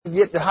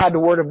Get to hide the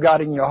Word of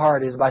God in your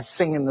heart is by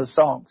singing the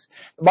songs.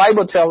 The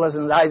Bible tells us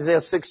in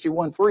Isaiah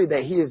 61:3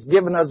 that He has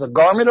given us a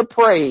garment of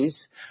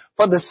praise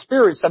for the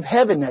spirits of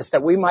heaviness,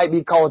 that we might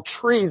be called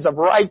trees of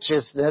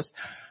righteousness,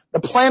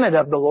 the planted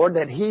of the Lord,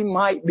 that He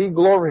might be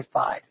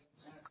glorified.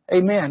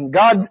 Amen.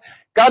 God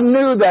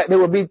knew that there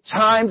would be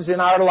times in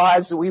our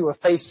lives that we would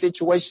face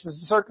situations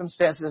and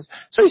circumstances.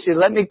 So He said,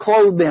 let me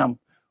clothe them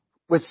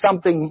with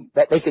something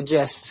that they could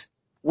just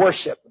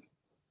worship.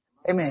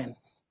 Amen.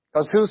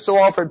 Because whoso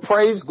offered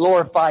praise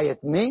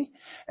glorifieth me,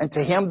 and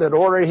to him that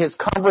ordered his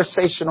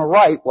conversation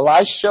aright will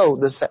I show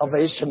the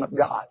salvation of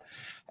God.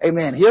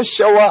 Amen. He'll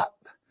show up.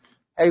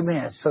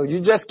 Amen. So you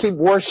just keep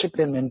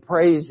worshiping and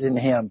praising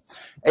Him.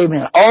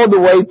 Amen. All the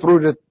way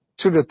through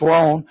to the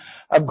throne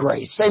of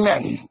grace.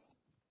 Amen.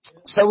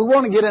 So we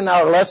want to get in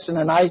our lesson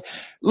tonight.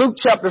 Luke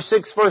chapter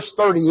 6 verse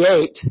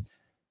 38.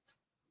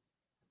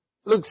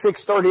 Luke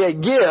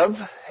 6:38. Give,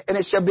 and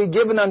it shall be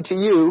given unto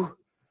you.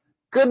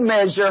 Good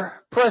measure,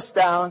 pressed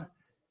down,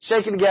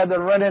 shaken together,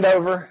 and running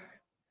over,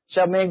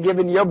 shall men give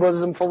in your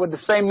bosom, for with the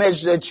same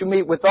measure that you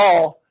meet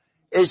withal,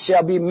 it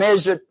shall be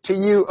measured to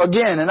you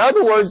again. In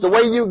other words, the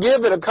way you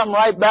give, it'll come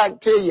right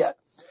back to you.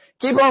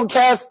 Keep on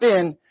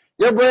casting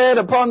your bread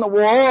upon the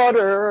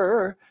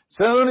water.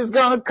 Soon it's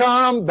gonna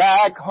come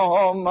back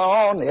home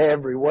on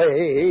every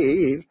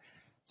wave.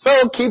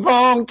 So keep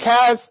on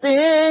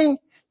casting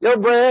your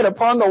bread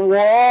upon the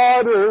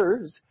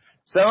waters.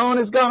 Soon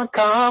it's gonna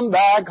come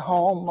back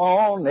home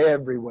on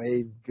every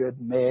wave.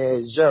 Good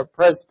measure,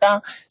 pressed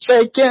down,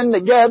 shaken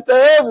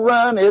together,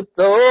 run it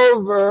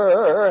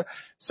over.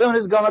 Soon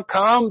it's gonna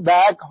come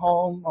back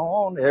home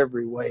on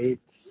every wave.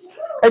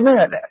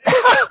 Amen.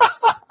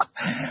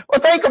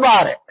 Well, think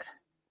about it.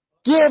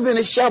 Give and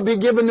it shall be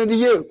given unto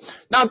you.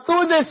 Now,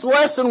 through this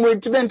lesson,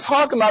 we've been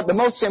talking about the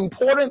most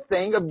important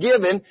thing of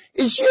giving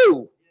is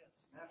you.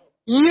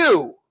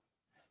 You.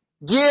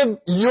 Give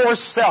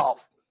yourself.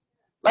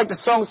 Like the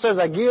song says,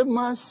 I give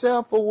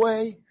myself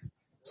away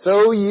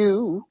so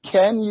you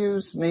can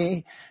use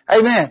me.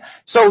 Amen.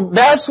 So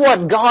that's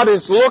what God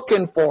is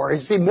looking for. You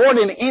see, more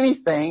than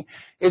anything,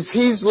 is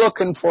He's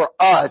looking for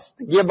us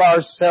to give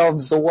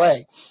ourselves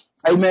away.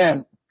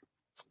 Amen.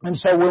 And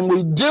so when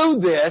we do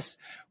this,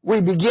 we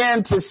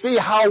begin to see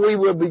how we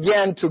will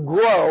begin to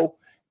grow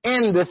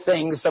in the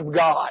things of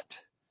God.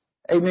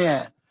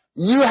 Amen.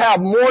 You have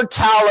more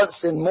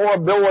talents and more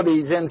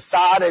abilities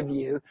inside of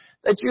you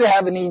that you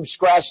haven't even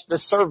scratched the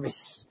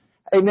surface.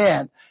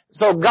 Amen.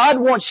 So God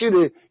wants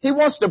He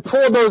wants to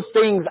pull those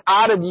things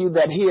out of you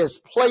that He has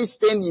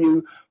placed in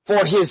you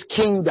for His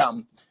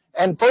kingdom.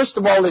 And first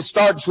of all, it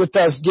starts with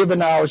us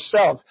giving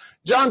ourselves.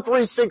 John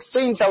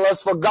 3:16 tells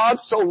us, for God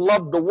so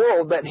loved the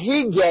world that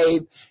He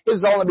gave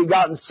His only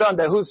begotten Son,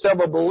 that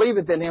whosoever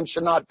believeth in Him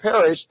shall not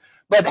perish,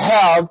 but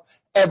have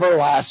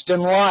everlasting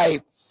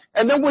life.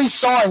 And then we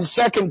saw in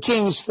 2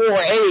 Kings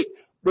 4:8,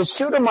 the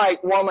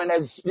Shunammite woman,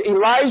 as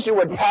Elijah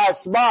would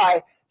pass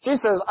by, she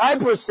says, I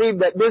perceive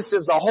that this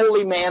is a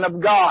holy man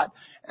of God.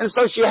 And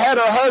so she had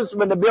her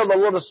husband to build a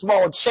little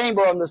small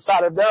chamber on the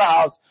side of their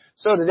house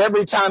so that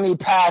every time he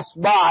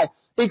passed by,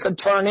 he could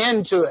turn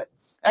into it.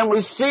 And we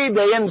see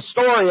the end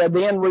story,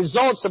 the end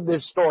results of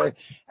this story.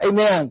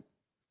 Amen.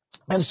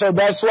 And so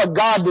that's what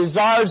God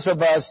desires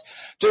of us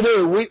to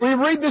do. We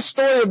read the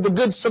story of the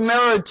Good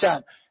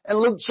Samaritan. In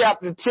Luke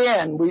chapter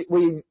 10,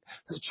 we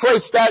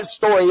trace that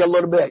story a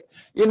little bit.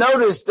 You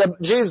notice that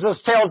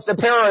Jesus tells the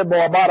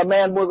parable about a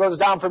man who goes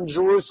down from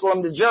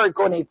Jerusalem to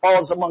Jericho and he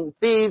falls among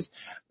thieves.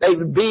 They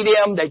beat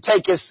him, they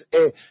take his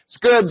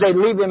goods, they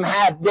leave him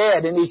half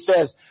dead. And he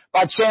says,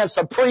 by chance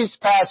a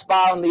priest passed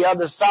by on the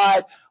other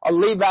side, a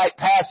Levite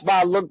passed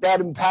by, looked at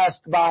him,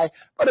 passed by,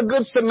 but a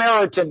good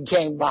Samaritan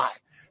came by.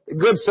 The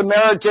good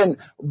Samaritan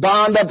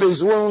bound up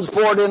his wounds,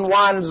 poured in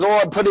wine and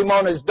oil, put him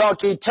on his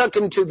donkey, took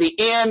him to the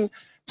inn,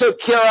 took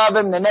care of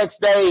him. The next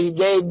day he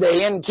gave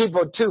the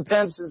innkeeper 2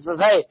 pence and says,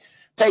 hey,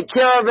 take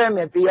care of him.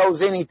 If he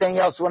owes anything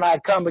else when I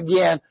come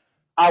again,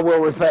 I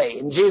will repay.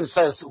 And Jesus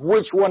says,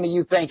 which one do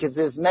you think is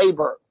his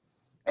neighbor?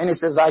 And he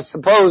says, I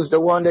suppose the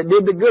one that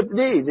did the good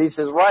deeds. He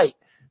says, right.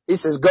 He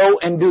says, go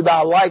and do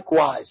thou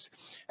likewise.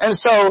 And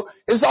so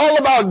it's all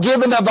about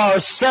giving of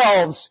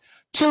ourselves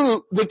to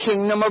the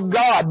kingdom of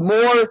God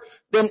more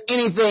than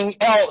anything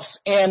else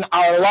in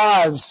our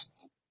lives.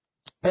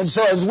 And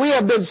so as we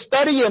have been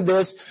studying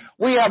this,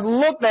 we have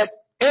looked at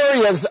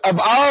areas of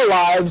our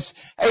lives.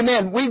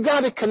 Amen. We've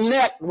got to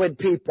connect with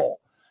people.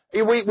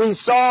 We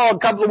saw a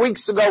couple of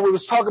weeks ago, we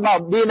was talking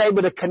about being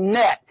able to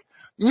connect.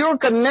 You're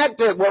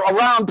connected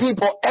around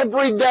people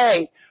every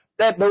day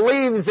that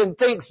believes and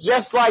thinks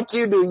just like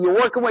you do. You're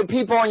working with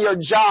people on your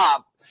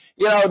job,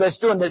 that's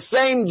doing the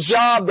same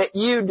job that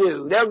you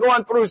do. They're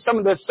going through some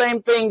of the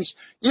same things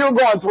you're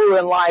going through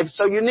in life.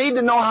 So you need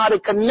to know how to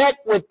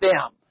connect with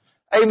them.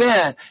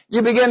 Amen.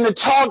 You begin to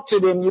talk to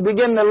them. You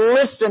begin to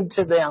listen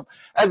to them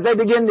as they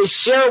begin to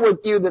share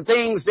with you the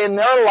things in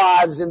their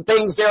lives and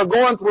things they're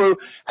going through.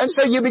 And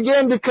so you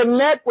begin to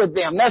connect with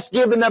them. That's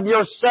giving of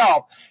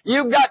yourself.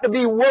 You've got to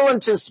be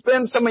willing to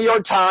spend some of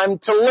your time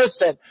to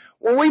listen.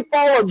 When we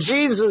follow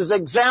Jesus'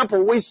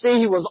 example, we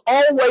see He was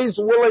always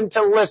willing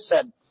to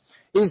listen.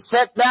 He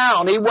sat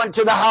down. He went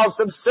to the house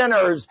of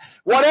sinners.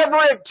 Whatever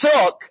it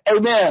took,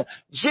 amen,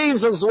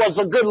 Jesus was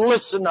a good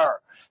listener.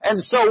 And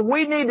so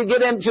we need to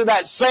get into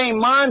that same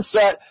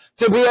mindset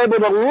to be able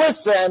to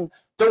listen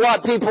to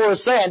what people are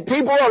saying.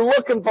 People are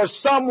looking for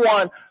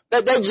someone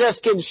that they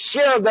just can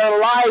share their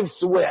lives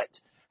with.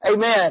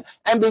 Amen.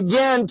 And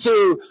begin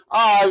to,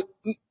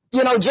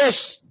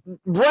 just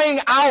bring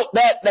out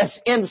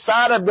that's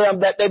inside of them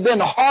that they've been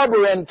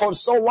harboring for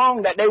so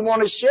long that they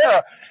want to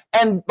share.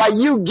 And by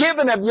you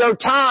giving of your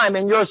time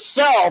and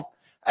yourself,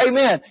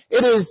 amen,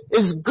 it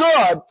is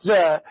good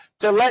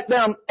to let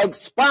them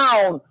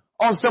expound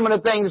on some of the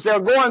things they're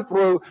going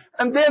through.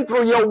 And then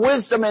through your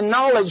wisdom and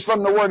knowledge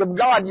from the Word of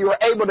God, you are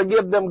able to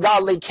give them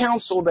godly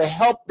counsel to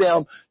help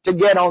them to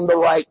get on the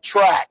right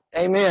track.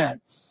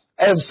 Amen.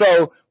 And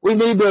so we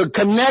need to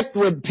connect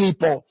with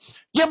people.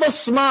 Give a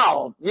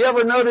smile. You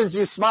ever notice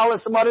you smile at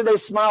somebody, they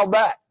smile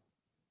back?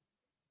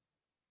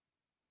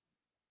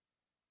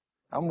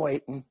 I'm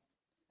waiting.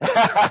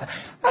 I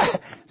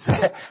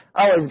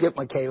always get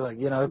Michaela,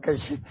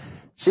 because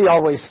she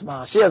always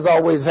smiles. She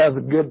always has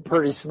a good,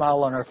 pretty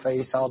smile on her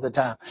face all the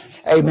time.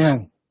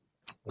 Amen.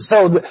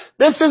 So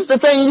this is the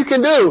thing you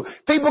can do.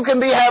 People can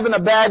be having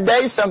a bad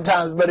day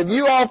sometimes, but if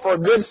you offer a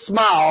good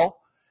smile,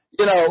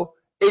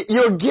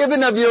 you're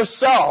giving of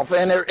yourself,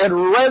 and it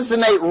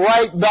resonate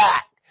right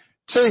back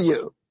to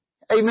you.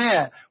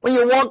 Amen. When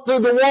you walk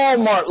through the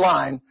Walmart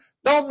line,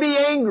 don't be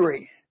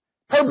angry.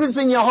 Purpose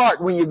in your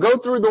heart when you go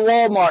through the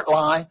Walmart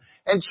line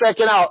and check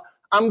it out.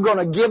 I'm going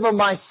to give of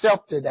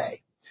myself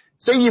today.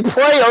 So you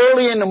pray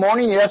early in the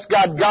morning. You ask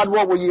God,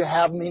 what will you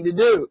have me to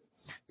do?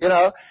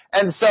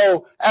 And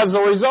so as a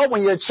result,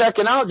 when you're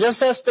checking out,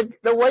 just ask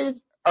the waiter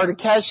or the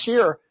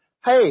cashier,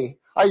 hey,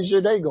 how's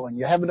your day going?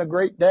 You having a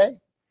great day?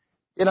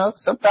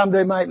 Sometimes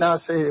they might not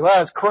say, well,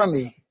 it's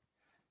crummy,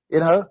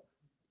 And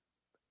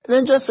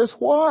then just says,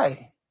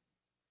 why?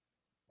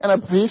 And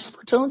a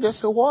peaceful tone, just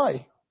say,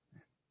 why?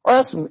 Or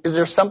ask them, is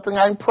there something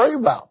I can pray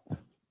about?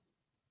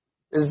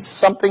 Is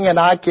there something that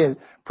I can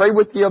pray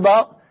with you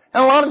about?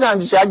 And a lot of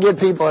times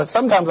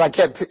sometimes I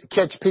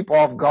catch people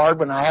off guard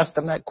when I ask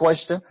them that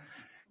question,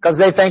 because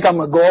they think I'm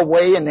going to go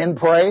away and then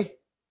pray.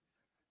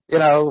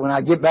 When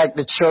I get back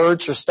to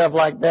church or stuff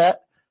like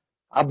that,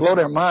 I blow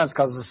their minds,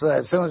 because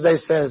as soon as they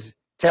says,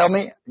 tell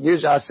me,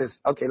 usually I says,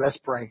 okay, let's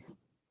pray.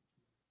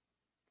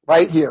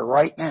 Right here,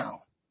 right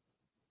now.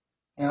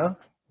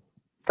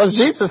 Because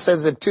Jesus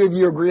says if two of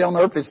you agree on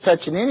earth is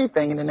touching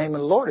anything in the name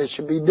of the Lord, it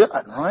should be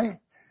done, right?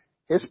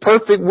 His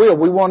perfect will.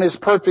 We want His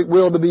perfect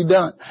will to be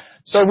done.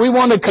 So we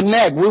want to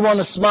connect. We want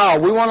to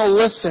smile. We want to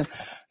listen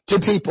to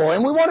people.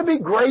 And we want to be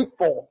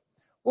grateful.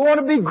 We want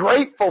to be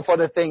grateful for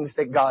the things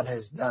that God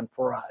has done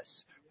for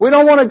us. We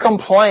don't want to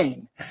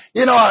complain.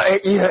 You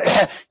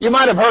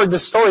might have heard the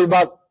story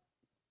about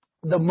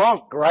the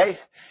monk, right?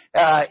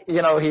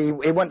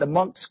 He went to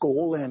monk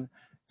school, and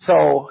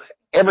so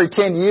every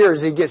 10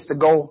 years he gets to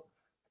go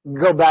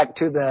back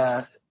to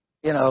the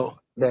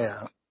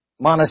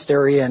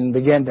monastery and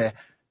begin to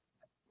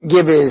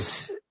give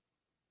his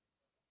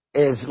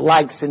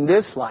likes and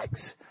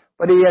dislikes.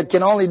 But he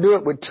can only do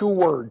it with 2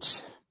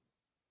 words.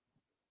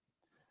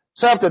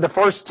 So after the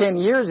first 10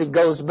 years, he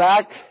goes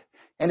back,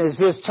 and it's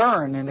his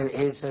turn, and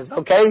he says,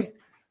 okay,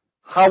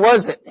 how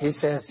was it? He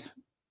says,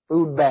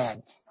 food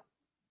bad.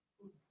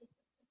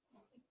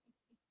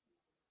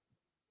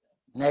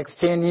 Next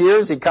 10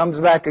 years, he comes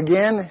back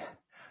again.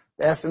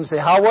 They ask him, say,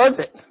 how was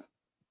it?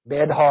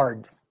 Bed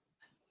hard.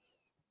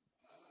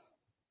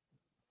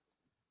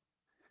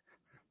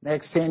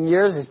 Next 10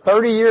 years, it's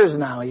 30 years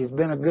now. He's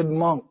been a good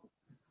monk.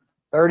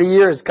 30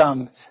 years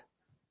comes.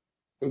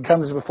 He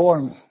comes before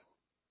him.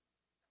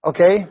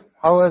 Okay,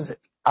 how was it?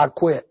 I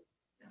quit.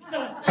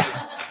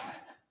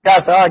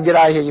 God said, get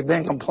out of here. You've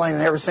been complaining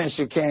ever since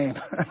you came.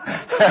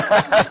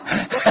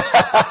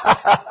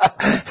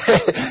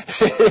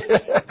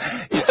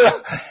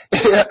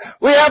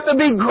 We have to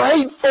be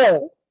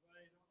grateful.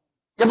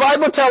 The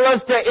Bible tells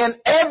us that in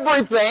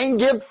everything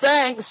give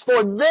thanks,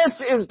 for this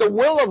is the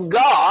will of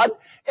God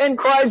in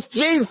Christ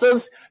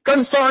Jesus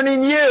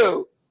concerning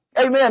you.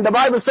 Amen. The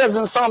Bible says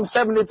in Psalm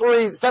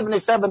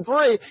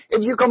 77:3,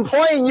 if you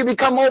complain, you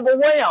become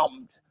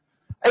overwhelmed.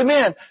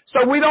 Amen.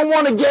 So we don't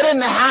want to get in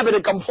the habit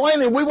of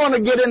complaining. We want to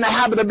get in the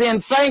habit of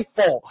being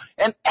thankful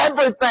in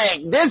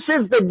everything. This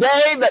is the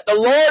day that the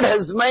Lord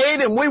has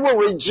made, and we will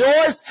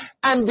rejoice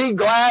and be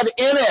glad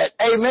in it.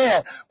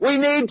 Amen.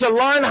 We need to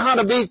learn how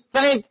to be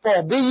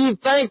thankful. Be ye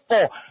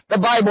thankful,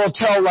 the Bible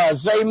tells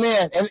us.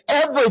 Amen. In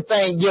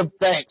everything give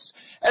thanks.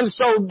 And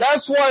so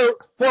that's where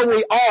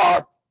we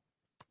are.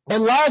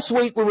 And last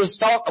week we was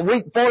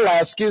week before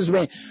last,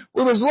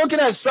 we was looking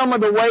at some of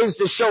the ways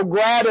to show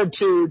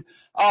gratitude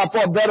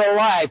for a better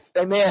life.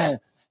 Amen.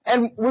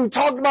 And we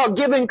talked about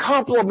giving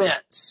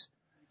compliments.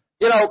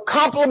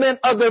 Compliment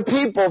other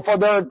people for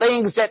their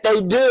things that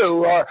they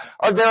do or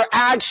their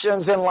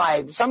actions in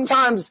life.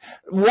 Sometimes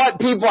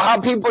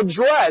how people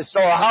dress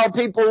or how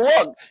people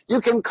look,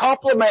 you can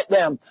compliment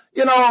them.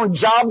 On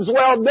jobs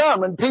well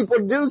done. When people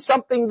do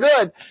something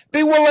good,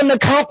 be willing to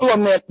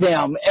compliment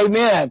them.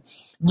 Amen.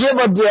 Give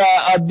a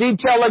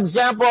detailed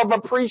example of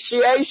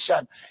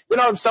appreciation.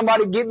 If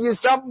somebody gives you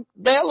something,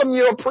 tell them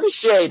you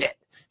appreciate it.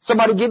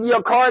 Somebody give you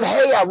a card,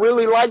 hey, I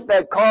really like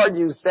that card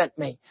you sent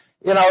me.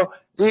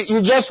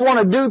 You just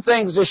want to do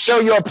things to show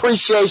your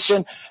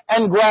appreciation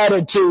and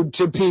gratitude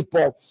to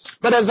people.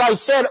 But as I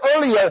said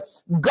earlier,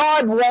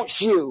 God wants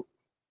you.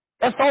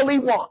 That's all He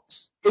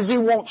wants, is He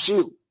wants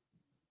you.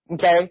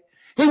 Okay?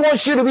 He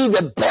wants you to be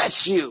the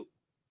best you.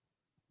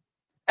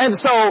 And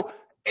so,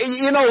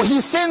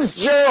 He sends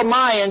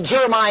Jeremiah in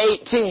Jeremiah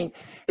 18.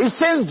 He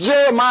sends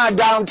Jeremiah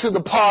down to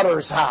the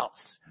potter's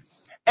house.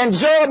 And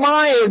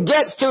Jeremiah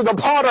gets to the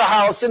potter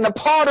house, and the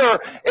potter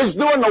is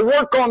doing the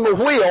work on the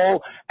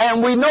wheel,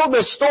 and we know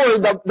the story.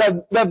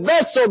 The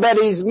vessel that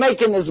he's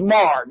making is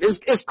marred.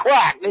 It's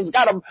cracked. It's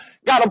got a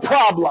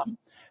problem.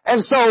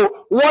 And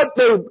so what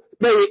the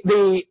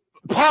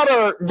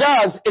potter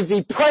does is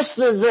he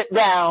presses it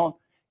down,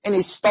 and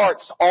he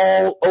starts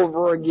all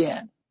over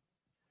again.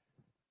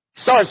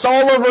 Starts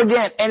all over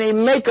again, and he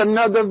make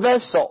another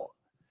vessel.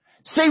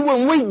 See,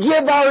 when we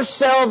give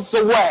ourselves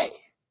away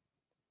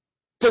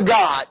to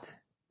God,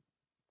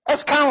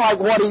 that's kind of like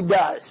what He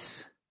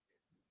does,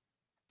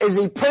 is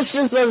He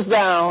pushes us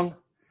down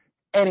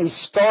and He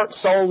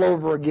starts all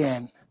over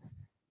again.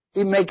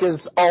 He makes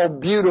us all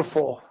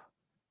beautiful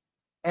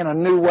in a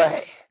new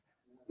way.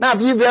 Now,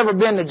 if you've ever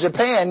been to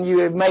Japan,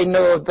 you may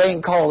know a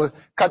thing called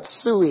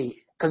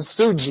kintsugi.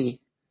 Kintsugi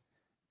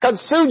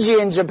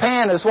in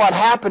Japan is what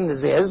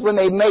happens is when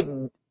they make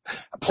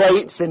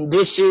plates and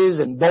dishes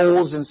and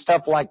bowls and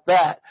stuff like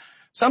that,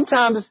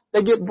 sometimes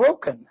they get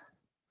broken.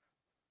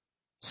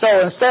 So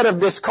instead of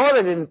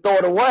discarding it and throw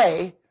it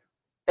away,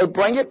 they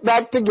bring it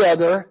back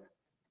together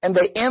and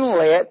they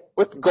inlay it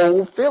with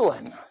gold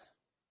filling.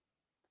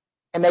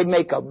 And they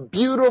make a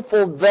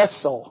beautiful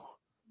vessel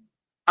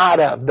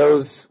out of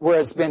those where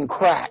it's been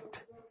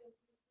cracked.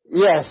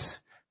 Yes,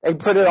 they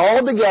put it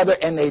all together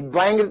and they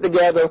bring it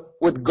together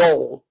with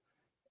gold.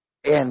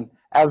 And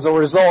as a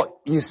result,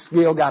 you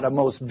still got a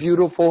most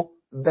beautiful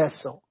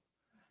vessel.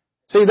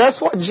 See, that's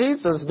what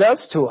Jesus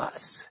does to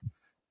us.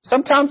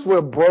 Sometimes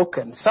we're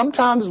broken.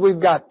 Sometimes we've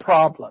got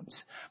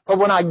problems. But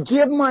when I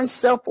give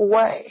myself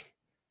away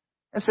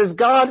and says,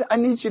 God, I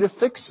need you to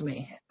fix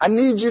me. I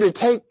need you to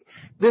take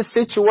this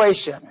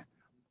situation.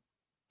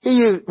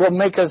 He will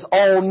make us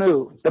all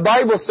new. The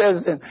Bible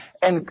says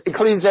in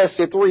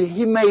Ecclesiastes 3,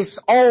 He makes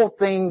all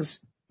things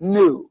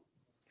new.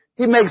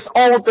 He makes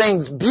all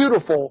things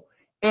beautiful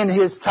in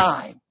His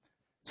time.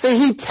 See,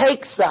 He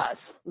takes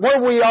us where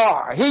we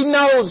are. He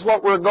knows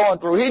what we're going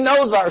through. He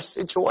knows our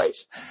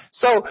situation.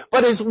 So,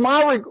 but it's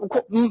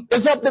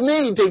up to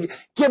me to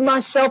give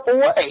myself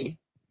away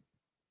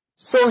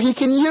so He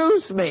can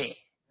use me.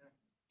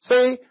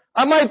 See,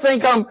 I might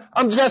think I'm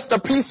just a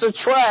piece of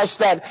trash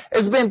that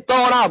has been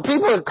thrown out.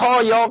 People would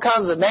call you all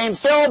kinds of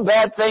names, say all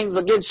bad things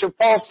against you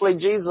falsely,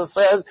 Jesus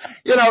says,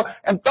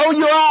 and throw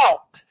you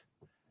out.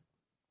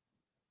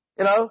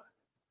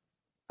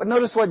 But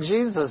notice what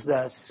Jesus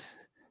does.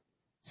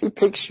 He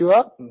picks you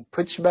up and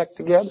puts you back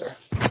together.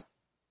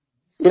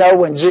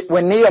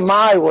 When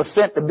Nehemiah was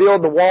sent to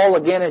build the wall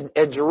again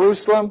at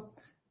Jerusalem,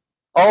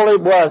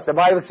 the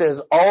Bible says,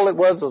 all it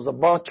was a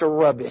bunch of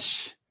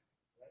rubbish.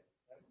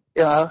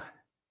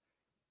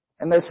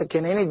 And they said,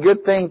 can any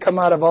good thing come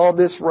out of all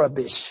this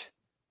rubbish?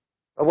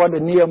 But what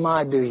did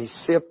Nehemiah do? He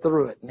sifted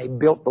through it and he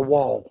built the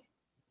wall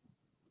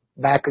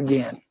back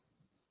again.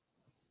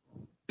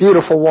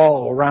 Beautiful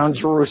wall around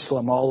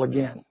Jerusalem all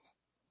again.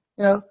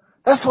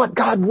 That's what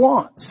God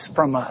wants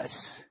from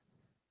us.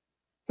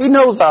 He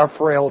knows our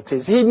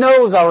frailties. He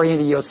knows our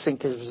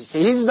idiosyncrasies.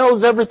 He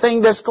knows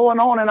everything that's going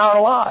on in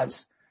our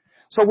lives.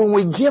 So when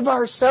we give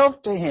ourselves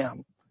to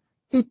Him,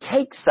 He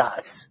takes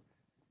us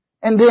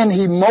and then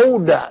He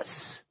molds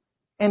us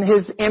in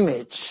His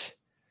image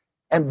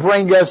and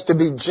bring us to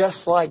be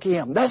just like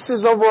Him. That's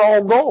His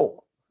overall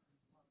goal,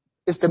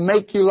 is to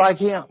make you like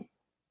Him.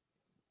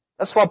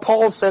 That's why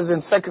Paul says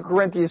in 2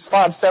 Corinthians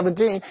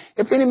 5:17,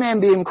 if any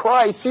man be in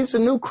Christ, he's a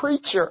new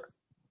creature.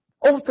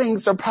 Old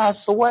things are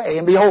passed away,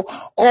 and behold,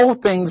 all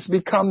things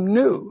become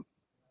new.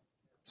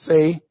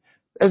 See?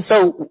 And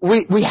so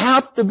we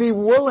have to be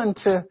willing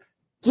to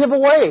give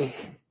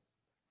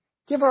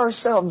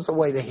ourselves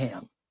away to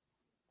Him.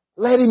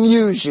 Let Him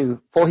use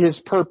you for His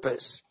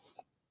purpose.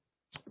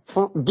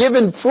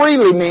 Giving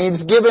freely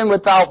means giving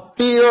without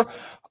fear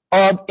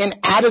of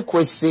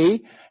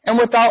inadequacy and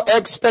without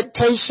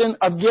expectation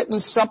of getting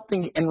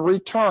something in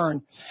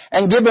return.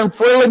 And giving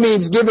freely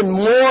means giving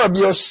more of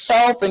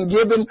yourself and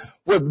giving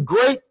with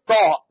great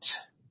thought.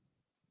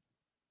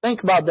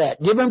 Think about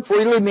that. Giving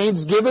freely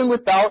means giving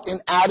without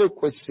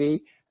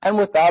inadequacy and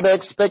without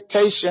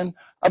expectation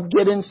of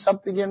getting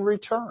something in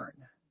return.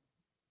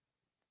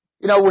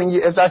 You know,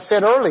 as I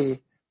said earlier,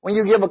 when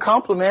you give a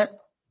compliment,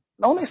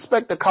 don't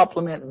expect a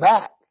compliment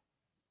back.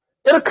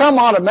 It'll come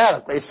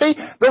automatically. See,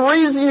 the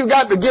reason you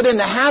got to get in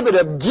the habit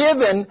of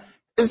giving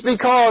is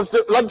because,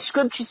 like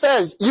Scripture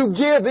says, you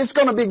give, it's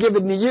going to be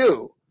given to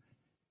you.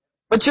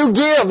 But you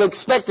give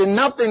expecting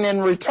nothing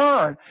in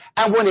return.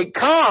 And when it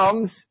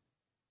comes,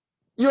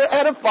 you're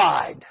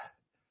edified.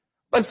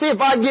 But see, if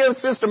I give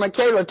Sister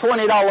Michaela a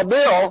 $20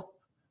 bill,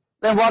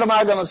 then what am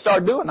I going to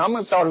start doing? I'm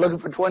going to start looking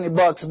for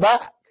 $20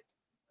 back.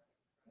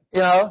 You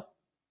know?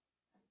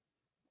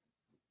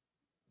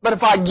 But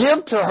if I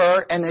give to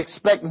her and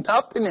expect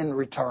nothing in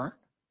return,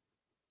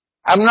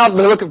 I'm not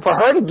looking for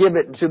her to give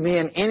it to me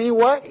in any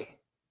way.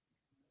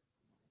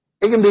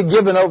 It can be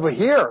given over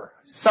here,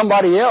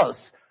 somebody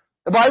else.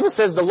 The Bible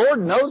says the Lord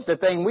knows the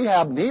thing we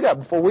have need of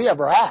before we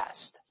ever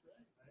asked.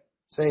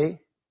 See?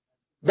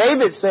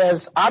 David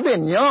says, I've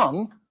been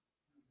young,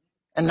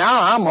 and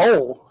now I'm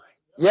old,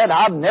 yet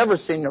I've never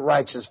seen the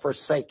righteous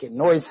forsaken,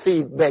 nor his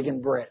seed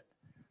begging bread.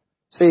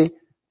 See?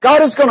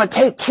 God is going to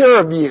take care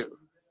of you.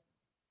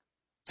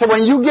 So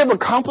when you give a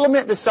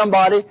compliment to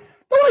somebody,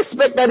 don't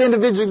expect that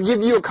individual to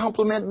give you a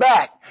compliment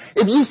back.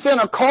 If you send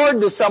a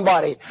card to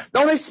somebody,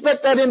 don't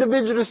expect that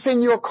individual to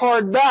send you a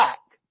card back.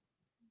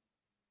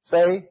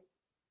 See?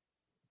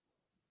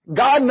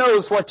 God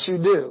knows what you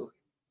do.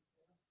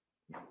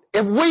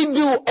 If we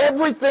do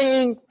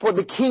everything for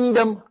the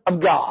kingdom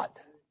of God,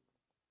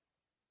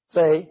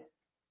 see,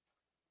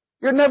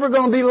 you're never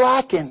going to be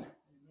lacking.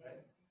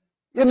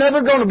 You're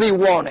never going to be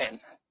wanting.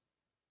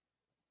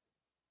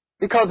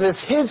 Because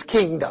it's His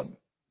kingdom.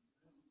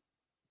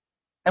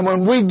 And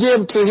when we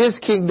give to His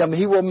kingdom,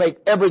 He will make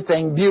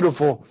everything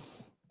beautiful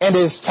in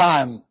His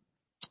time.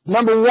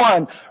 Number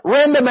 1,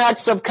 random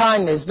acts of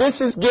kindness.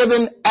 This is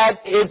given at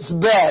its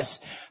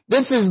best.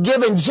 This is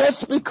given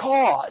just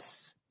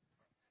because.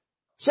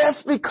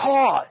 Just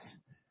because.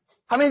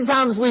 How many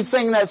times we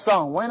sing that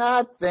song? When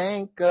I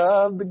think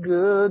of the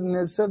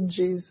goodness of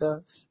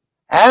Jesus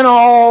and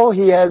all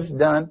He has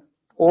done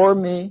for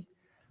me,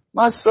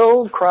 my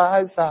soul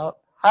cries out,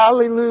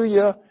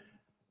 hallelujah.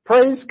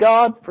 Praise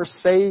God for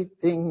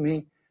saving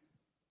me.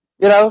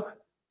 You know,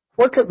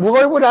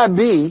 where would I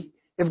be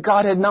if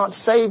God had not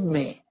saved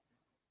me?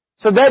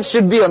 So that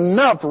should be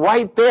enough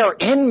right there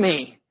in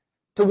me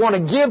to want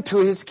to give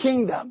to His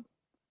kingdom.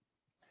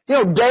 You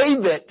know,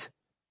 David,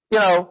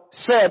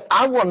 said,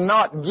 I will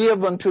not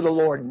give unto the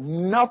Lord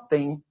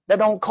nothing that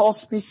don't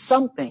cost me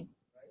something.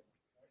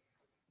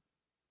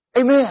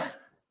 Amen.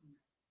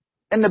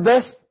 And the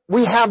best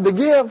we have to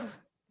give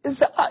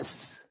is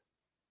us.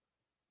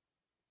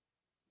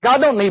 God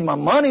don't need my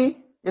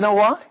money. You know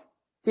why?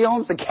 He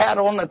owns the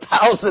cattle on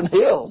 1,000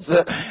 hills.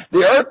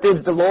 The earth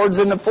is the Lord's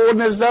and the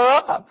fullness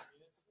thereof.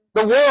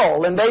 The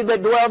world and they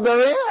that dwell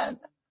therein.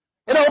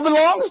 It all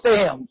belongs to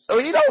Him. So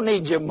He don't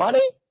need your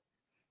money.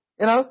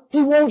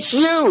 He wants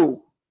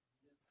you.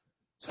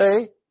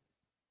 See?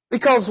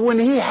 Because when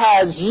He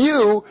has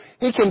you,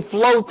 He can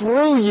flow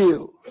through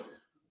you.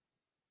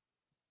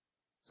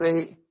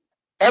 See?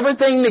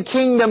 Everything the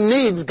kingdom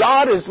needs,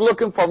 God is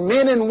looking for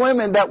men and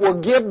women that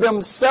will give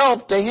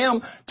themselves to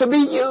Him to be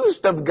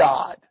used of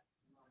God.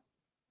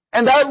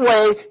 And that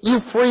way, you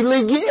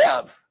freely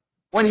give.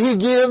 When He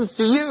gives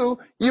to you,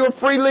 you'll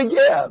freely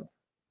give.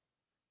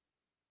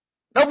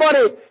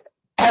 Nobody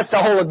has to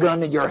hold a gun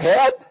to your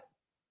head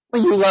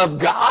when you love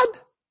God.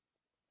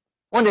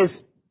 When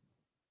it's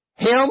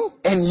Him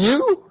and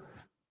you.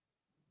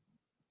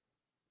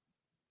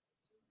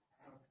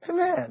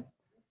 Amen.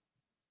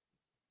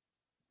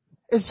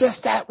 It's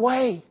just that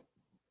way.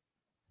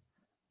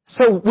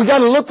 So we got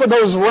to look for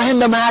those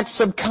random acts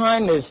of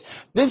kindness.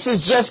 This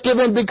is just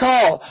given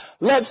because.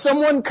 Let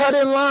someone cut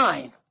in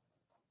line.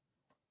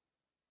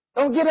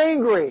 Don't get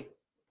angry.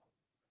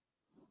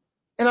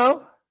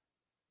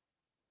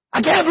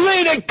 I can't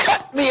believe they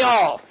cut me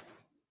off.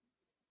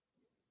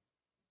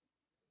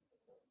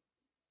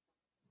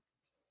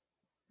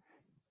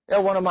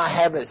 One of my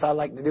habits I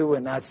like to do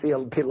when I see a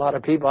lot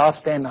of people, I'll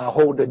stand and I'll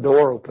hold the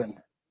door open.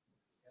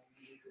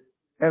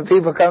 And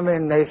people come in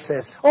and they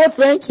says, oh,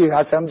 thank you.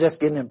 I say, I'm just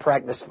getting in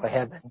practice for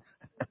heaven.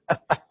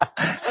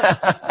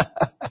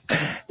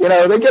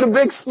 They get a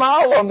big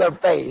smile on their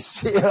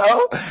face, they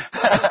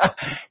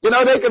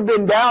could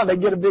bend down, they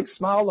get a big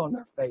smile on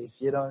their face,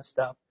 and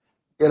stuff.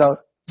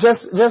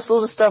 Just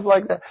little stuff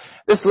like that.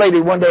 This lady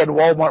one day in the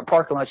Walmart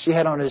parking lot, she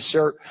had on this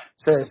shirt,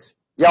 says,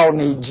 y'all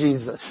need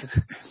Jesus.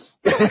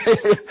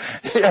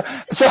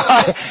 Yeah. So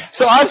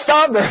I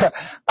stopped her.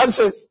 I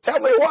says, tell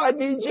me why I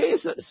need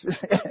Jesus.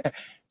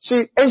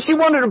 She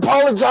wanted to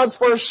apologize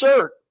for her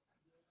shirt.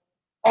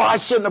 Oh, I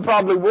shouldn't have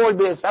probably wore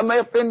this. I may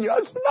offend you.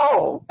 I said,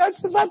 no. I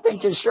says, I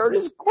think your shirt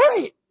is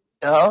great.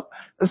 I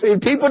see,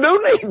 people do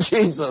need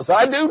Jesus.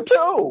 I do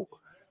too.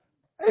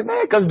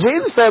 Amen. Because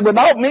Jesus said,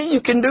 without me,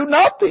 you can do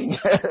nothing.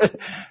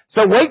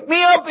 So wake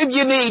me up if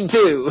you need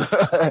to.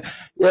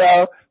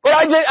 But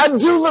I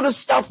do little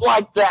stuff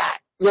like that,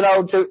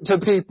 to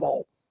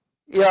people,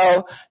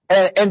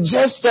 and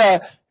just,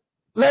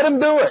 let them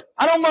do it.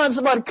 I don't mind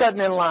somebody cutting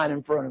in line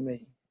in front of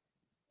me,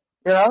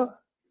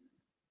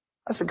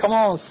 I said, come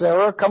on,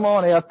 Sarah. Come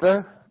on,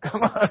 Ether.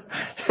 Come on.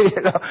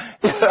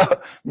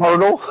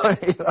 Myrtle,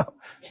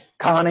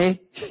 Connie,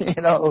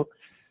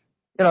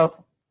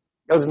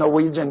 those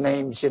Norwegian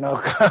names,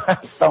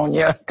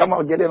 Sonia. Come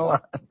on, get in line.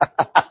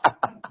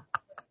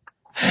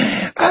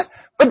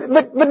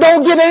 But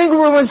don't get angry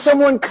when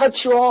someone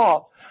cuts you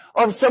off.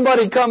 Or if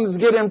somebody comes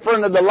get in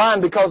front of the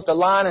line because the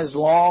line is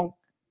long,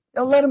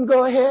 let them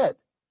go ahead.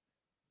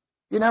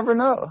 You never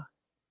know.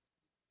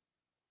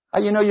 How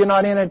you know you're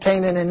not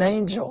entertaining an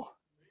angel?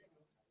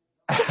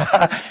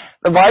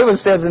 The Bible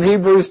says in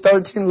Hebrews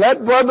 13,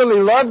 let brotherly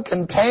love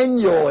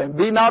continue and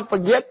be not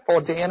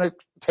forgetful to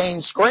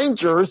entertain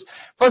strangers,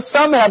 for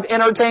some have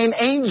entertained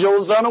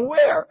angels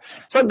unaware.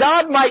 So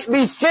God might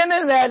be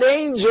sending that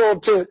angel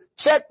to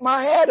check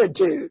my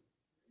attitude.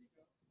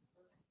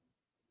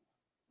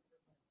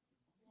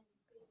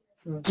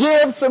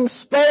 Give some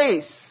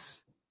space.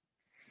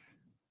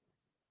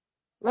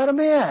 Let them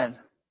in.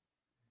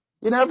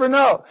 You never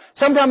know.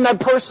 Sometimes that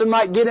person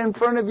might get in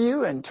front of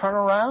you and turn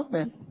around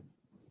and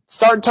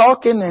start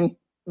talking and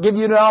give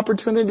you the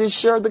opportunity to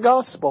share the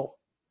gospel.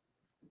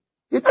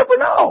 You never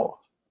know.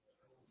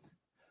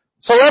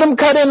 So let them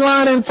cut in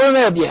line in front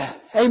of you.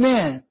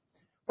 Amen.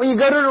 When you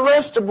go to the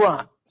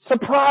restaurant,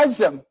 surprise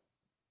them.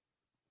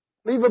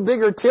 Leave a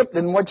bigger tip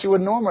than what you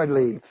would normally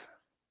leave.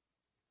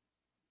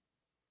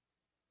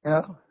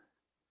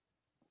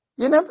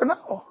 You never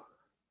know.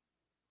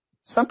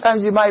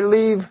 Sometimes you might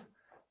leave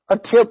a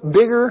tip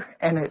bigger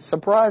and it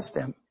surprised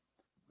them.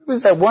 I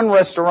was at one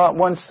restaurant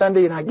one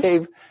Sunday and I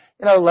gave,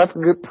 left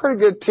a pretty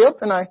good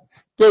tip, and I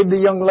gave the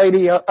young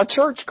lady a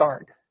church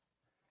card.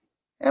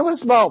 And it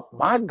was about,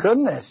 my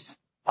goodness,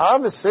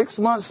 5 or 6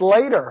 months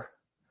later,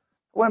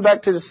 I went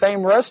back to the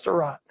same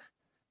restaurant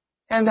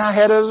and I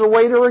had her as a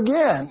waiter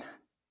again.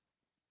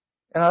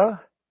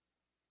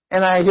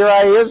 And here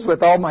I is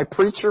with all my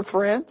preacher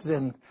friends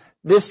and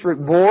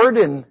district board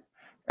and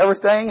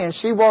everything. And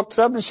she walks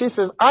up and she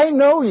says, I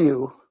know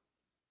you.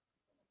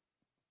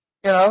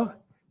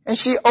 And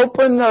she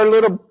opened her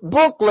little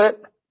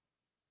booklet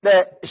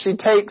that she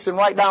takes and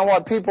write down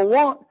what people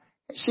want.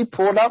 And she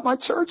pulled out my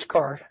church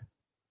card.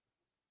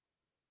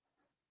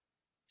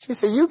 She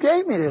said, you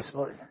gave me this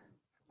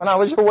when I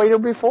was your waiter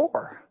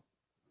before.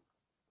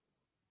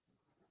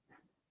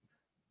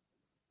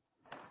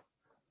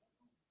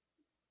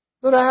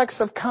 Little acts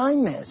of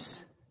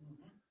kindness.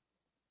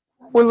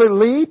 Will it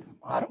lead?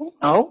 I don't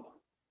know.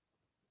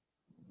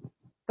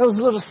 Those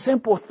little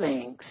simple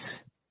things.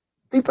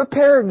 Be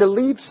prepared to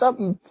leave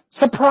something.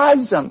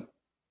 Surprise them.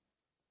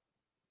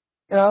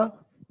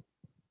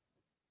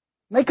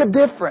 Make a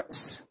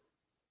difference.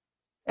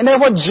 And then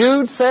what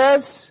Jude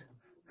says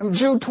in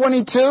Jude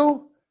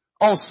 22,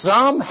 on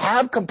some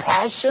have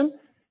compassion,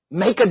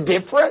 make a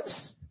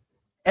difference,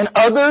 and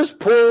others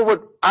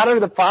pull out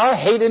of the fire,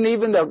 hating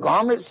even their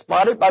garments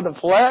spotted by the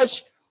flesh.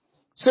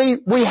 See,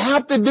 we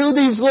have to do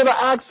these little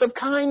acts of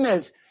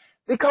kindness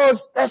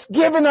because that's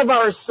giving of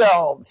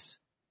ourselves.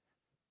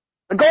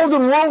 The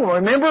golden rule,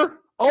 remember?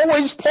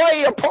 Always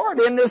play a part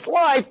in this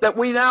life that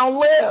we now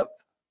live.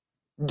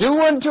 Do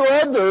unto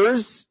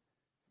others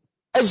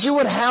as you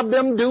would have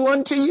them do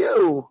unto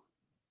you.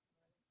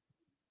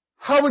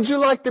 How would you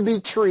like to be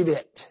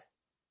treated?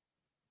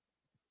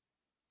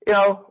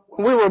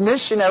 When we were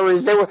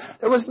missionaries,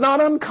 it was not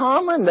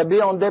uncommon to be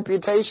on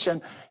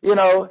deputation,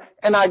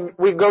 and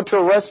we'd go to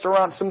a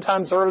restaurant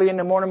sometimes early in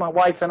the morning, my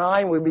wife and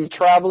I, and we'd be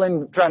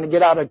traveling, trying to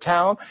get out of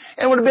town.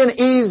 And it would have been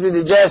easy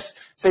to just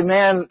say,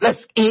 man,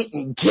 let's eat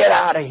and get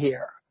out of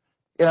here,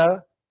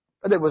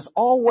 But it was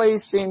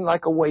always seemed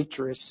like a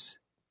waitress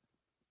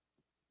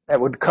that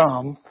would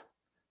come,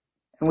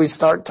 and we'd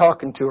start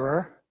talking to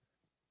her,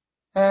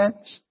 and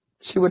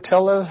she would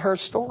tell us her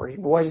story,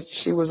 what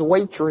she was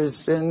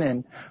waitressing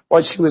and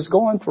what she was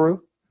going through,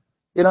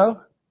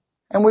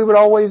 And we would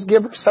always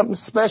give her something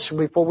special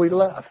before we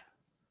left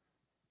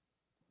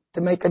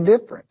to make a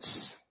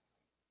difference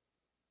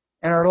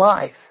in her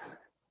life.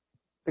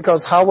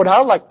 Because how would I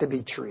like to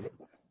be treated?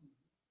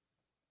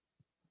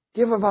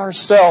 Give of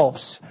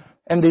ourselves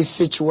in these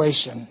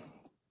situations.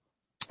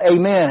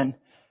 Amen.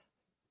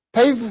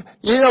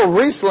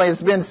 Recently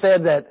it's been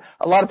said that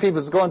a lot of people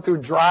is going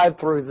through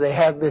drive-thrus. They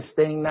have this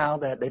thing now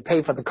that they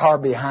pay for the car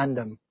behind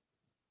them.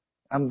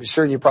 I'm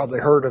sure you probably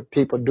heard of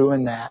people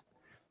doing that.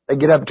 They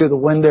get up to the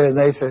window and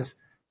they says,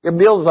 your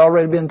bill's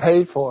already been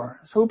paid for.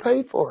 So who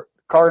paid for it?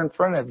 The car in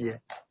front of you.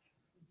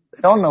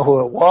 They don't know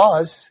who it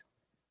was.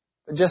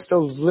 But just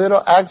those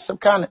little acts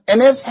of kindness.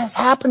 And this has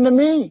happened to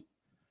me.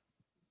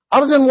 I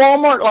was in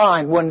Walmart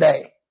line one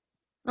day.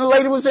 The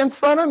lady was in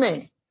front of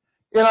me,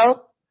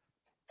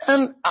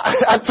 And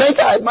I think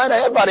I might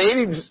have had about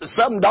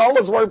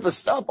 $80-something worth of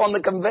stuff on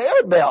the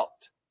conveyor belt.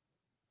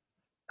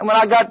 And when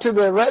I got to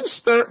the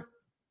register,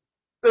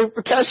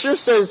 the cashier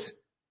says,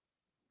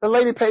 the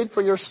lady paid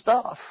for your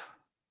stuff.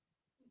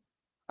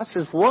 I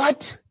said,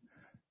 what?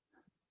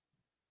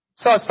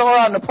 So I saw her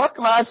out in the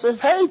parking lot. I said,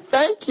 hey,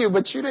 thank you,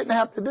 but you didn't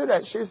have to do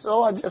that. She said,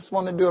 I just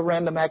want to do a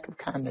random act of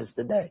kindness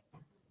today.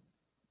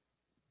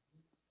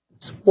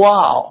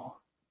 Wow.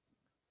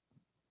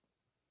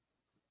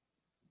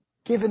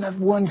 giving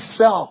of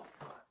oneself.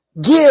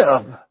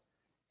 Give,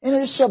 and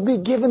it shall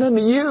be given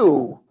unto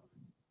you.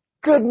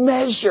 Good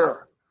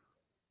measure,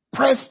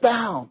 pressed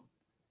down,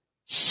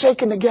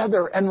 shaken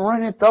together, and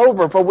runneth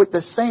over. For with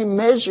the same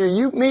measure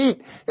you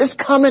meet, it's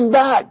coming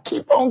back.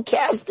 Keep on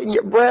casting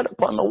your bread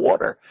upon the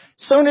water.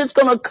 Soon it's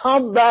going to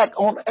come back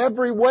on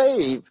every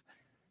wave.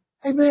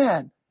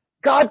 Amen.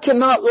 God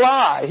cannot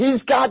lie.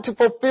 He's got to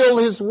fulfill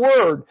His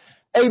word.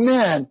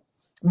 Amen.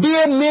 Be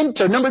a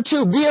mentor. Number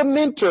 2, be a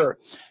mentor.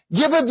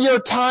 Give of your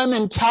time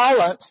and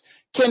talents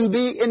can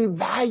be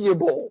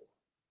invaluable.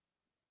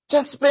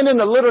 Just spending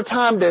a little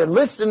time to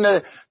listen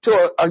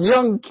to a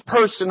young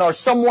person or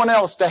someone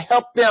else to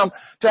help them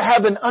to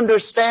have an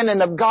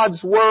understanding of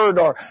God's word,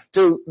 or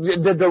to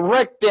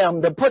direct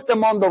them, to put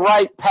them on the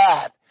right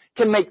path,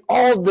 can make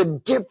all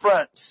the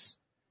difference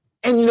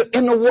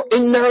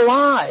in their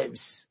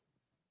lives.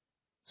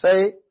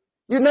 See,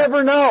 you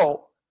never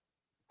know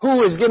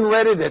who is getting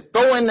ready to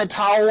throw in the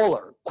towel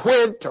or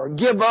quit or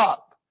give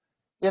up,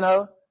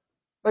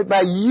 But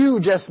by you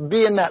just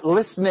being that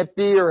listening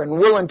ear and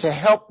willing to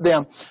help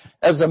them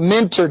as a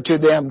mentor to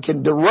them,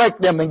 can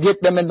direct them and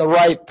get them in the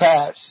right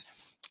paths.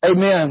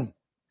 Amen.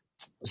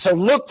 So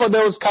look for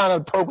those kind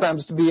of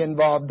programs to be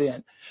involved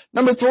in.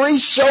 Number 3,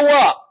 show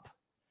up.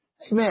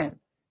 Amen.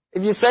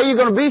 If you say you're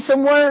going to be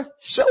somewhere,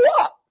 show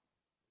up.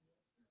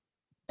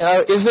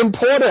 It's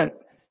important.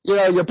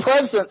 Your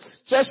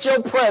presence, just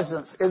your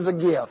presence is a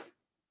gift.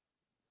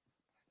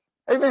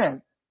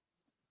 Amen.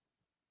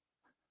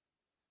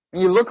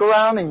 When you look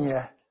around and you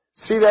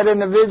see that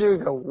individual,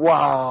 you go,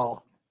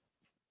 wow.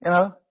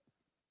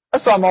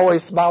 That's why I'm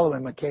always smiling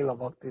when Michaela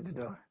walks through the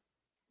door.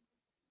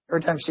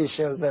 Every time she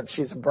shows up,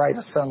 she's a bright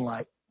as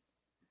sunlight.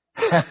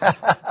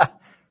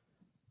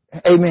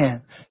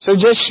 Amen. So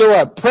just show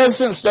up.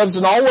 Presence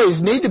doesn't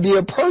always need to be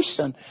a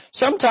person.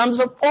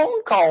 Sometimes a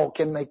phone call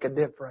can make a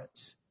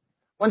difference.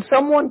 When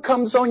someone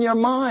comes on your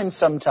mind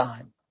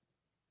sometime,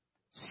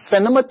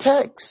 send them a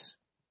text.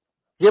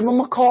 Give them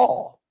a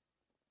call.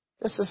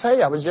 Just to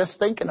say, I was just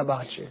thinking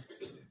about you.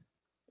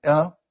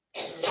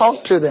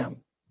 Talk to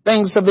them.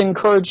 Things of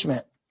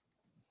encouragement.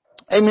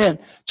 Amen.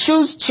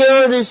 Choose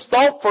charities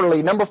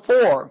thoughtfully. Number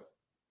 4.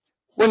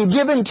 When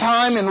given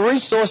time and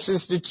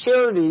resources to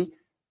charity,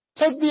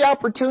 take the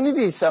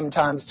opportunity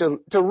sometimes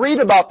to read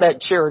about that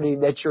charity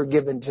that you're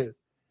given to.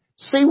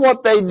 See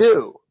what they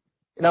do,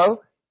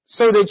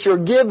 so that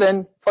you're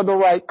given for the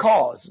right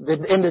cause.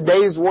 In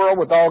today's world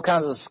with all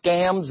kinds of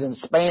scams and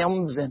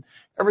spams and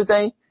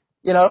everything,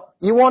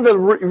 you want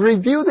to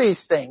review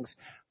these things.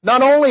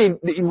 Not only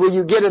will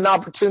you get an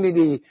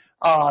opportunity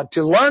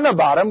to learn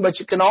about them, but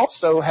you can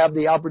also have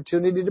the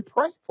opportunity to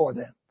pray for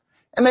them.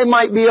 And there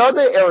might be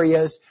other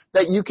areas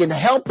that you can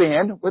help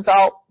in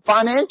without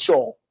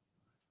financial.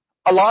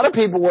 A lot of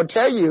people will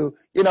tell you,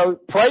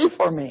 pray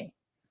for me.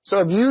 So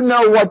if you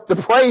know what to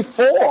pray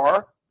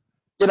for,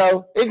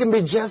 it can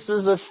be just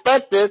as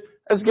effective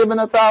as giving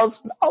 $1,000.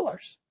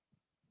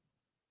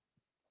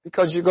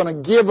 Because you're going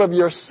to give of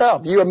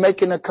yourself. You are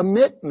making a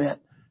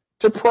commitment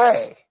to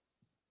pray.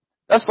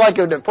 That's like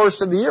at the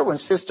first of the year when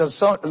Sister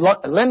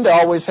Linda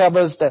always have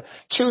us to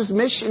choose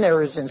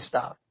missionaries and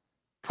stuff.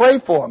 Pray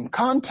for them.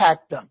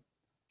 Contact them.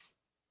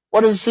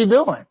 What is she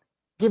doing?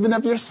 Giving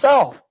of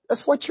yourself.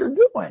 That's what you're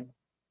doing.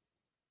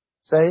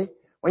 See?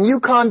 When you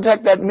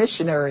contact that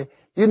missionary,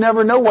 you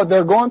never know what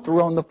they're going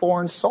through on the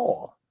foreign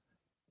soil.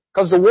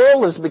 Because the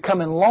world is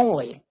becoming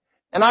lonely.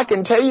 And I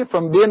can tell you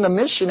from being a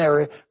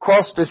missionary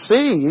across the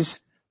seas,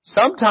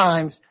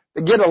 sometimes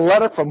to get a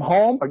letter from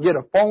home or get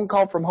a phone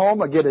call from home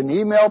or get an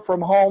email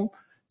from home,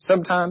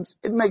 sometimes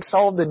it makes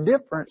all the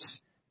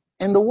difference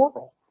in the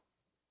world.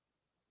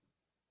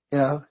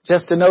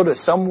 Just to know that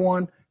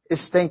someone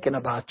is thinking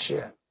about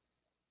you.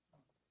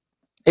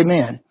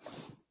 Amen.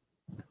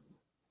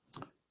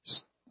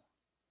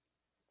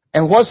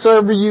 And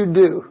whatsoever you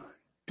do,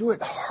 do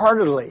it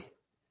heartily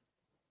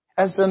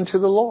as unto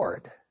the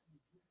Lord.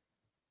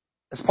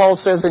 As Paul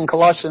says in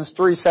Colossians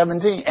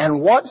 3:17,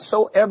 and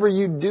whatsoever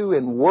you do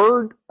in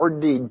word or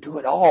deed, do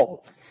it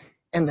all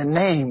in the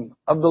name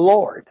of the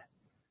Lord.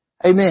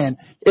 Amen.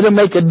 It'll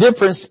make a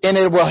difference and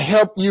it will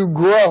help you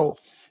grow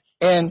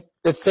in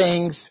the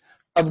things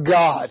of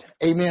God.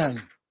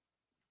 Amen.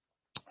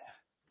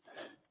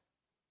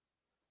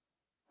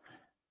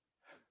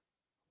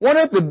 One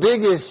of the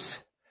biggest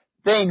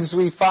things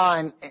we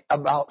find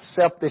about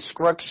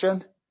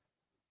self-destruction,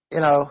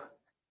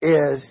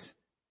 is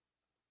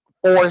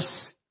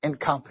force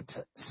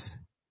incompetence.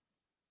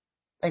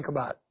 Think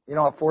about it. You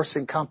know what force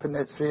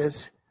incompetence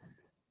is?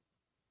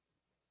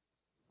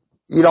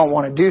 You don't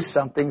want to do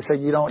something, so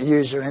you don't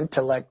use your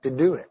intellect to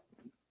do it.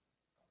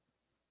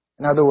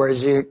 In other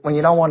words, when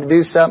you don't want to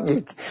do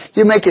something,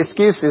 you make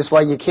excuses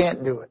why you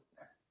can't do it.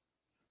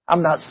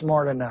 I'm not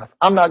smart enough.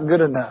 I'm not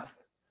good enough.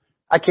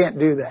 I can't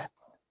do that.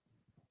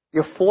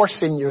 You're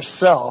forcing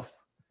yourself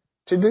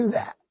to do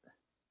that.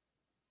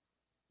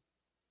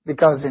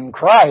 Because in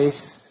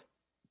Christ,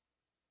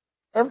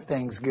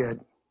 everything's good.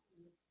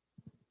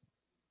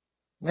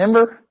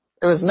 Remember?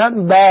 There was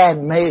nothing bad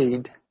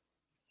made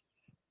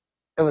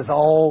It was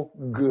all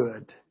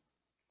good.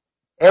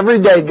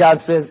 Every day God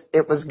says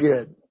it was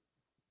good.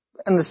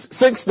 And the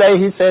sixth day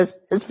He says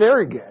it's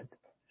very good.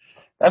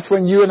 That's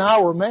when you and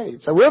I were made.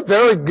 So we're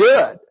very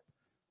good.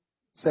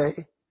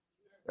 See?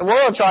 The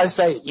world tries to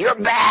say, you're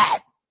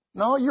bad.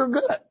 No, you're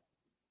good.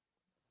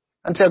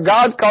 Until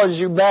God calls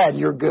you bad,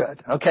 you're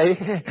good. Okay?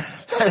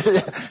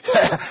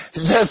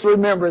 Just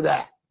remember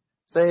that.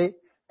 See?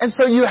 And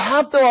so you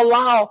have to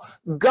allow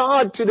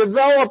God to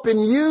develop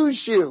and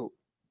use you.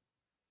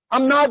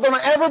 I'm not going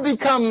to ever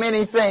become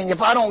anything if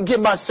I don't give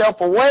myself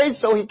away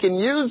so He can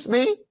use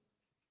me.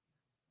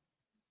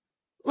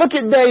 Look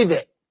at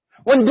David.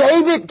 When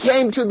David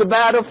came to the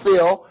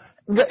battlefield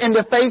and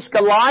to face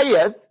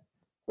Goliath,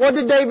 what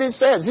did David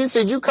say? He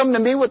said, you come to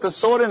me with a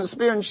sword and a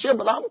spear and shield,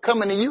 but I'm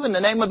coming to you in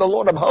the name of the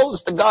Lord of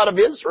hosts, the God of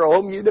Israel,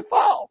 whom you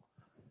defile.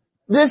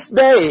 This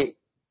day,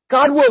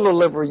 God will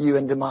deliver you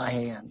into my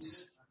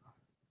hands.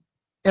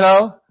 You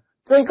know,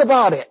 think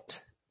about it.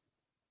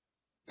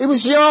 He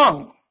was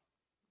young,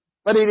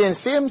 but he didn't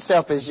see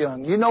himself as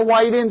young. You know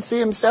why he didn't see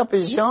himself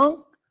as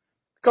young?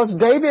 Because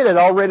David had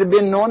already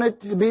been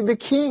anointed to be the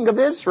king of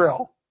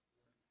Israel.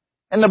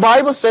 And the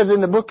Bible says in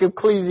the book of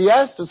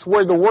Ecclesiastes,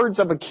 where the words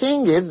of a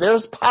king is,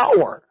 there's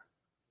power.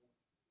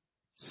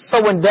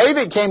 So when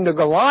David came to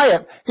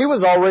Goliath, he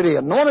was already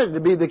anointed to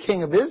be the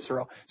king of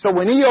Israel. So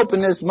when he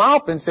opened his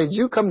mouth and said,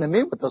 you come to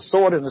me with a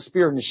sword and a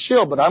spear and a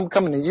shield, but I'm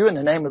coming to you in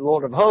the name of the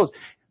Lord of hosts,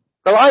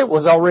 Goliath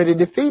was already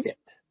defeated.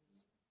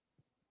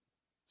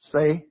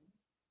 See?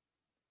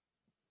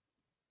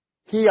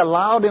 He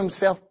allowed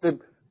himself to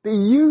be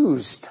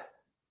used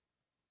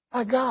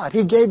by God.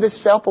 He gave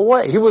himself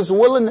away. He was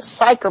willing to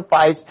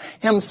sacrifice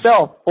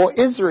himself for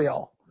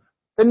Israel,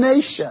 the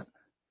nation.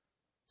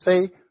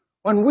 See,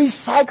 when we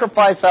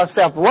sacrifice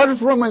ourselves, what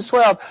does Romans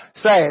 12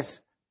 says?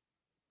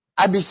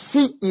 I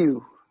beseech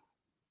you,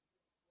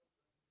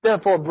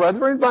 therefore,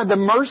 brethren, by the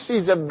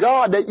mercies of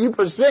God, that you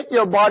present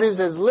your bodies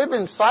as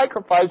living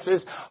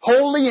sacrifices,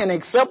 holy and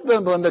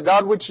acceptable unto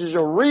God, which is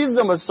your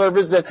reasonable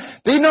service. That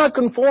be not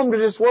conformed to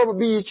this world, but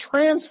be ye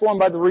transformed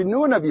by the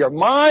renewing of your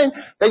mind,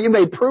 that you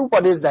may prove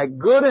what is that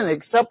good and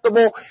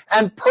acceptable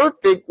and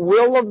perfect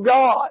will of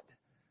God.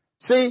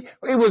 See,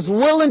 he was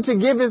willing to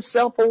give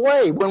himself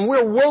away. When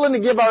we're willing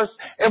to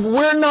if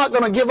we're not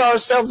going to give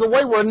ourselves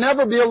away, we'll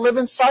never be a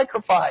living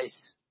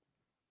sacrifice.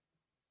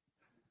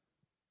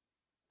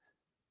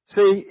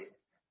 See,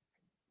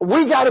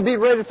 we got to be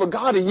ready for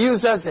God to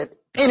use us at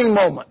any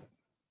moment,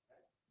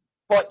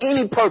 for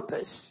any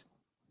purpose.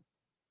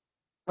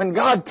 When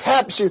God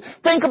taps you,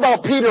 think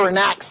about Peter in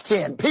Acts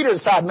 10. Peter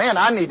decided, man,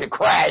 I need to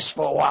crash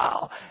for a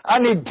while. I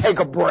need to take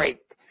a break.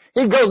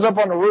 He goes up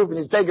on the roof and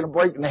he's taking a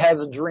break and he has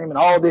a dream and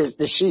all this,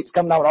 the sheets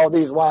coming out with all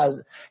these wild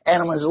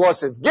animals. The Lord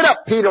says, get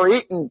up, Peter,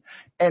 eat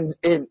and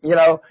you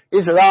know,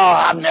 he says, oh,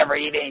 I've never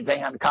eaten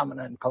anything uncommon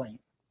and unclean.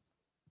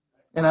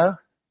 You know?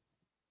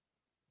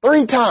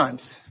 3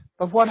 times.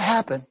 But what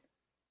happened?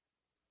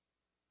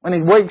 When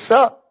he wakes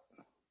up,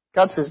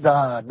 God says,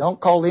 don't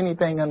call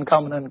anything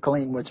uncommon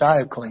unclean, which I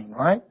have clean,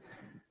 right?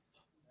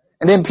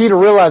 And then Peter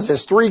realized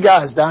there's 3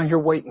 guys down here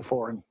waiting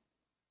for him.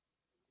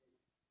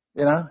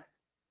 You know?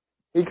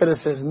 He could have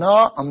said, no,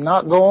 I'm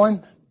not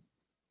going.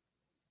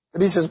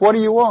 But he says, what do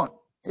you want?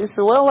 He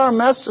said, well, our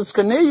master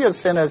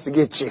Cornelius sent us to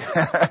get you.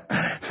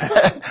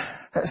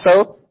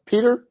 So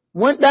Peter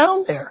went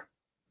down there.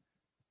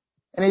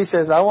 And he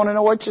says, I want to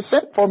know what you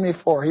sent for me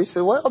for. He said,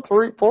 well,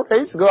 3-4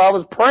 days ago I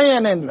was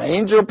praying and the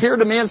angel appeared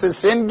to me and said,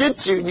 send get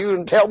you and you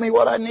can tell me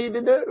what I need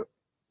to do.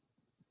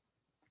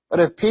 But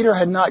if Peter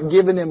had not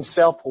given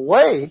himself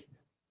away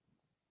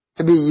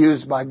to be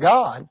used by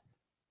God,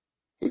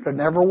 he could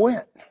never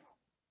went.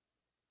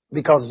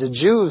 Because the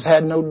Jews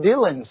had no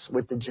dealings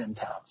with the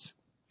Gentiles.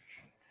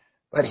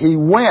 But he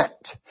went,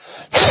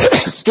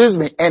 excuse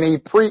me, and he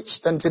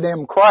preached unto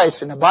them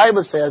Christ. And the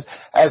Bible says,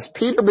 as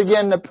Peter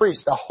began to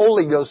preach, the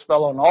Holy Ghost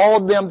fell on all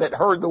of them that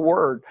heard the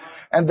word.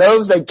 And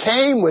those that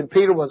came with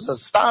Peter was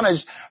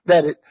astonished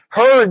that it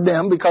heard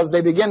them, because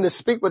they began to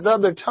speak with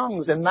other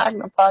tongues and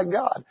magnify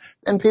God.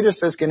 Then Peter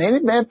says, can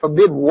any man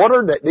forbid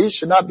water that these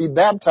should not be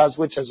baptized,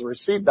 which has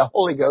received the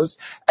Holy Ghost,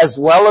 as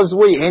well as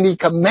we? And he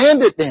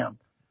commanded them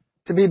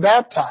to be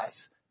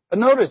baptized. But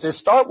notice, it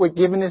starts with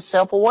giving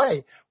himself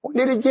away. When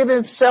did he give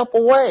himself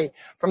away?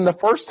 From the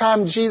first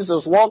time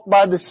Jesus walked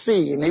by the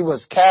sea and he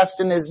was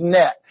casting his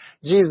net,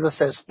 Jesus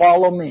says,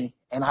 follow me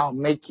and I'll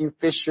make you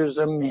fishers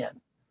of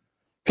men.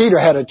 Peter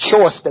had a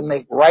choice to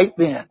make right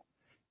then.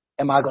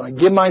 Am I going to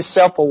give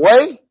myself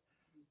away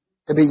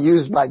to be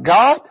used by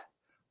God,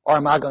 or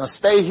am I going to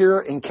stay here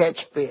and catch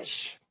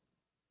fish?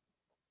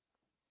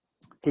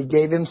 He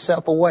gave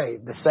himself away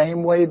the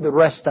same way the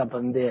rest of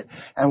them did.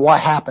 And what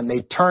happened?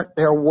 They turned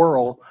their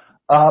world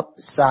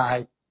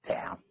upside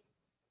down.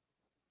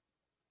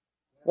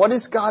 What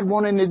is God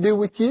wanting to do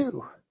with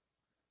you?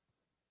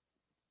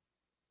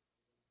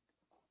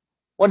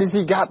 What has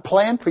He got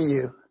planned for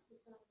you?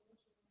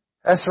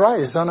 That's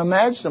right. It's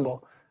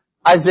unimaginable.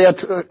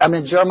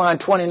 Jeremiah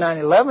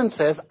 29:11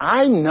 says,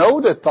 I know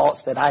the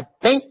thoughts that I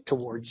think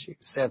towards you,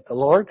 saith the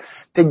Lord,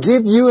 to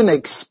give you an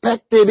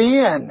expected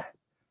end.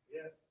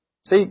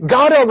 See,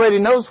 God already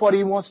knows what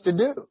He wants to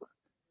do.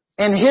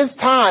 In His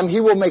time,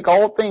 He will make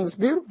all things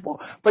beautiful.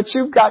 But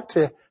you've got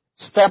to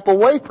step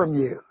away from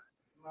you.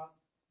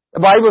 The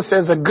Bible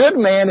says a good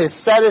man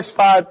is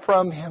satisfied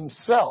from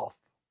himself.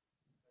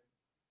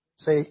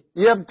 See,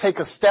 you have to take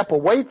a step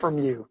away from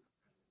you.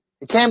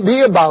 It can't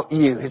be about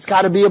you. It's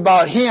got to be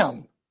about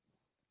Him.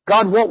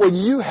 God, what would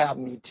You have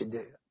me to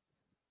do?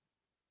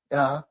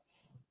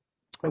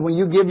 And when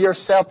you give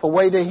yourself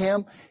away to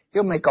Him,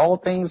 He'll make all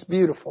things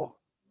beautiful.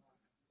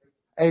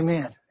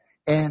 Amen.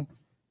 In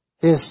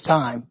His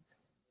time.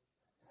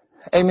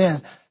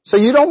 Amen. So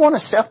you don't want to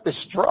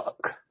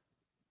self-destruct.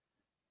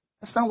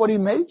 That's not what He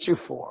made you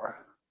for.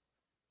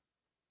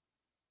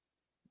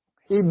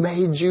 He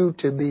made you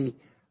to be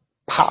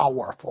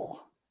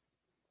powerful,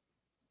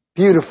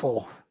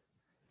 beautiful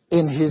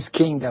in His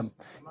kingdom,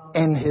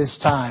 in His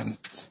time.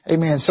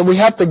 Amen. So we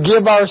have to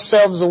give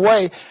ourselves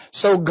away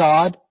so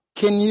God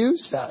can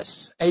use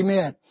us.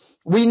 Amen.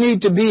 We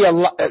need to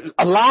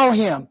allow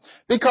Him.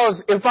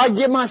 Because if I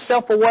give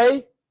myself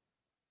away,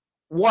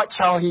 watch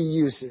how He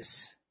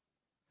uses.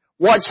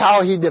 Watch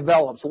how He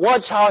develops.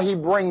 Watch how He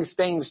brings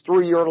things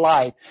through your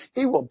life.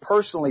 He will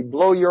personally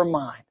blow your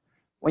mind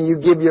when you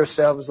give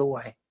yourselves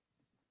away.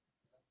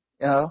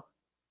 You know?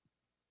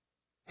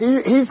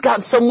 He's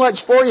got so much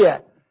for you.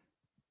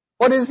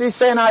 What is He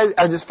saying?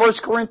 This 1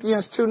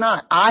 Corinthians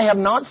 2:9. I have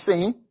not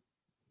seen,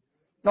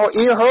 nor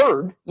ear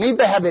heard,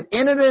 neither have it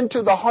entered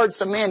into the hearts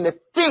of men the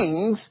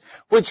things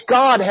which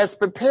God has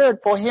prepared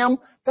for Him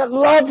that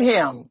love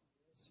Him.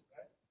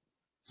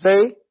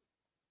 See?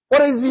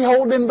 What is He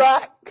holding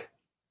back?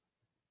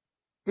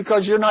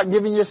 Because you're not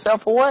giving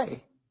yourself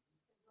away.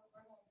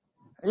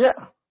 Yeah.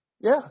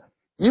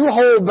 You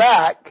hold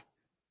back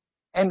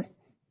and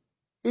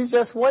He's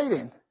just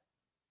waiting.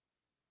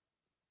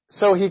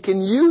 So He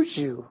can use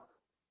you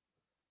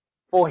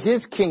for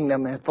His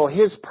kingdom and for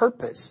His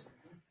purpose.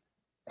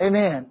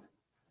 Amen.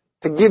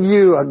 To give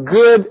you a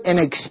good and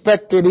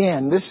expected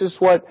end. This is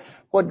what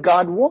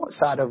God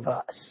wants out of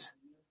us.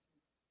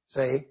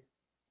 See?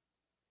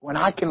 When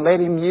I can let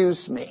Him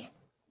use me.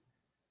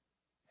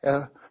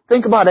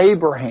 Think about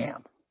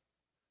Abraham.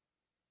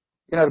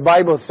 You know, the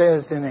Bible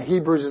says in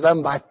Hebrews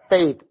 11, by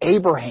faith,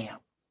 Abraham,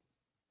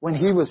 when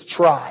he was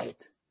tried,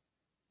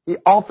 he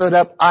offered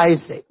up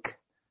Isaac.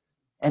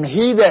 And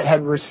he that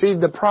had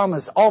received the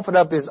promise offered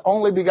up his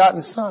only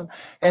begotten son,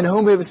 in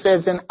whom it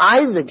says, in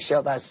Isaac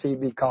shall thy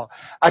seed be called.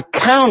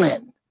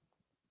 Accounted.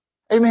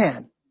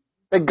 Amen.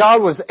 That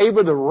God was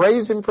able to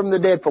raise him from the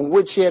dead, from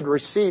which he had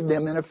received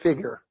him in a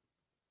figure.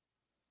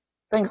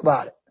 Think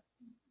about it.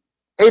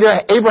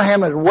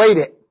 Abraham had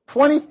waited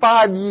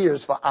 25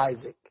 years for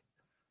Isaac.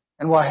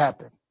 And what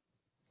happened?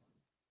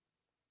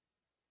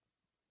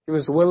 He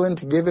was willing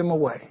to give him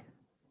away.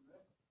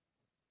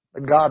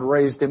 But God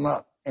raised him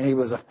up. And he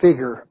was a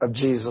figure of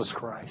Jesus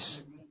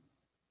Christ.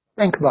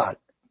 Think about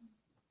it.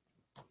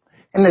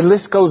 And the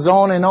list goes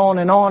on and on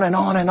and on and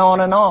on and on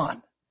and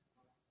on.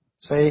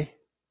 See?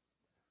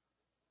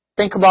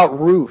 Think about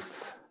Ruth.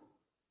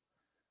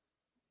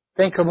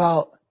 Think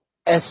about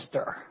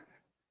Esther.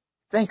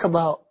 Think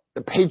about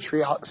the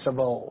patriarchs of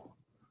old.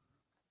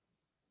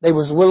 They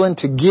was willing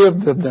to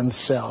give of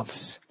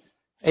themselves.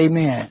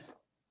 Amen.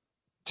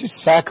 To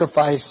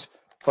sacrifice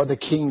for the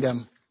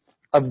kingdom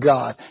of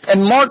God.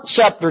 And Mark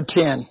chapter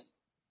 10,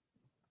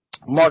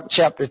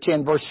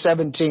 verse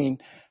 17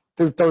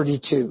 through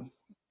 32.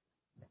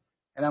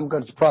 And I'm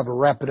going to probably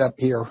wrap it up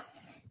here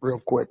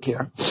real quick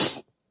here.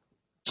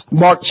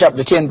 Mark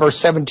chapter 10, verse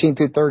 17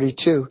 through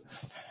 32.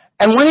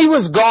 And when he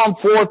was gone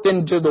forth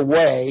into the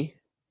way,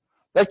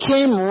 there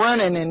came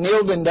running and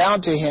kneeling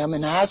down to him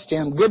and asked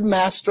him, Good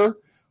master,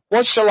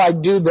 what shall I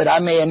do that I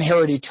may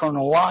inherit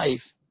eternal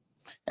life?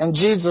 And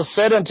Jesus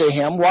said unto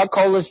him, Why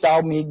callest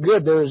thou me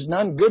good? There is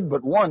none good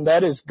but one,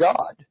 that is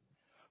God.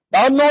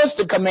 Thou knowest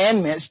the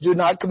commandments, do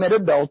not commit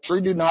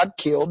adultery, do not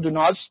kill, do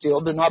not steal,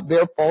 do not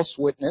bear false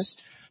witness,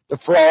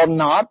 defraud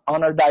not,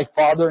 honor thy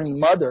father and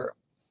mother.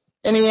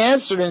 And he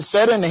answered and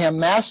said unto him,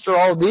 Master,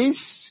 all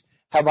these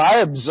have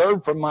I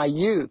observed from my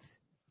youth.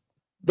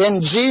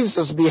 Then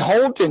Jesus,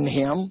 beholding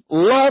him,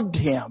 loved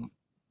him,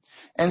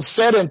 and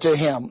said unto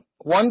him,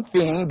 One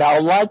thing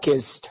thou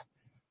lackest,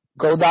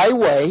 go thy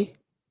way,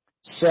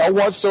 sell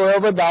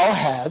whatsoever thou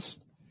hast,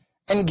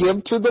 and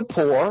give to the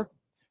poor,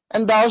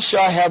 and thou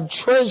shalt have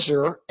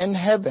treasure in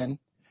heaven.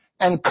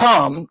 And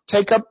come,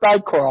 take up thy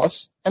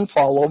cross, and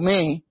follow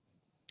me.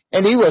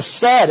 And he was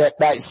sad at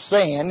that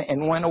saying,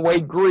 and went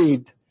away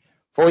grieved,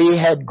 for he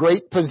had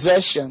great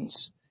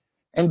possessions.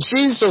 And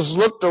Jesus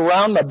looked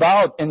around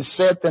about, and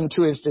said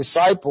unto his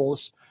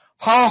disciples,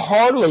 How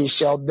hardly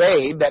shall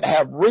they that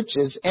have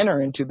riches enter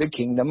into the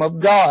kingdom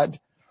of God?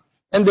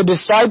 And the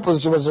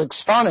disciples was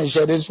astonished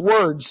at his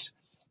words.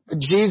 But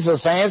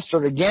Jesus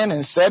answered again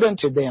and said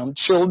unto them,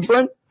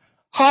 Children,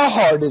 how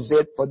hard is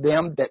it for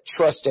them that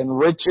trust in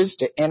riches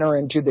to enter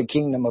into the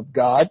kingdom of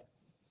God?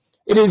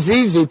 It is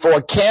easy for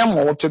a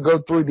camel to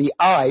go through the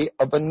eye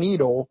of a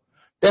needle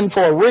than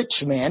for a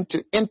rich man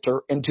to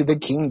enter into the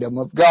kingdom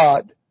of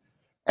God.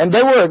 And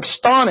they were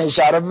astonished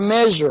out of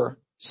measure,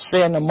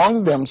 saying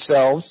among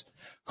themselves,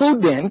 who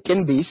then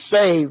can be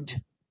saved?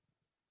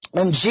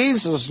 And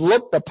Jesus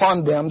looked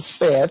upon them,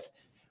 saith,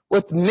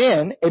 with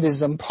men it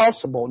is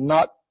impossible,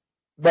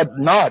 but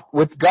not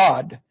with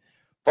God.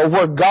 For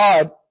with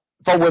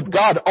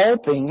God all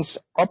things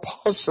are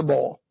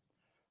possible.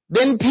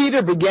 Then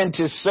Peter began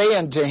to say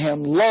unto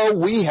him, Lo,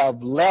 we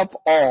have left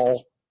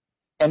all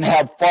and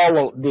have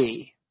followed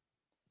thee.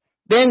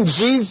 Then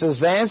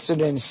Jesus answered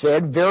and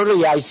said,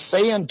 Verily I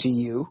say unto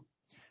you,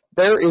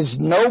 there is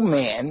no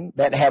man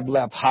that have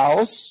left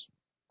house,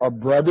 or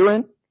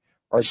brethren,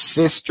 or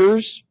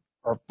sisters,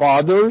 or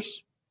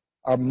fathers,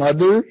 or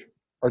mother,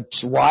 or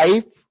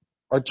wife,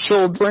 or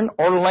children,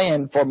 or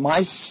land for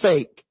my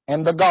sake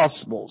and the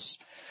gospel's,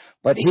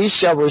 but he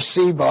shall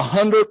receive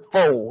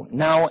 100-fold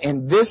now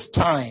in this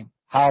time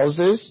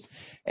houses,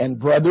 and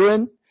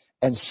brethren,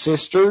 and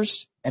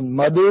sisters, and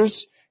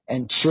mothers,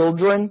 and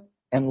children,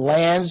 and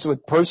lands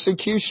with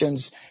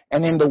persecutions,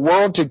 and in the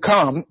world to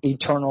come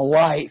eternal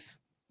life.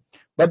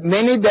 But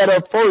many that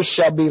are first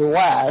shall be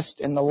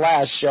last, and the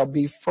last shall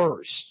be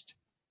first.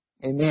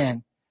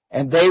 Amen.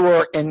 And they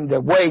were in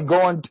the way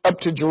going up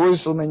to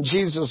Jerusalem, and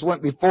Jesus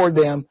went before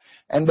them,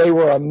 and they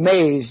were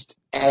amazed,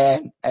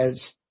 and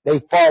as they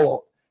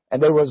followed,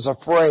 and they was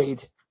afraid.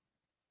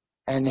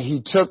 And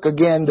he took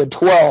again the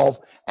 12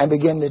 and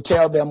began to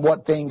tell them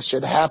what things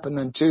should happen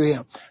unto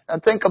him. Now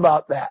think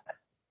about that.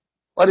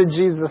 What did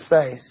Jesus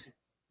say?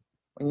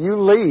 When you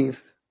leave,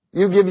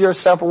 you give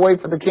yourself away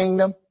for the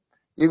kingdom,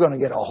 you're going to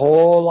get a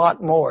whole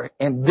lot more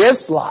in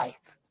this life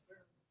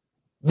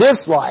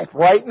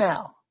right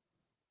now,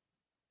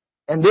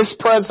 in this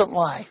present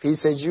life. He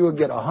says you will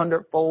get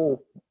 100-fold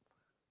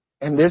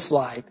in this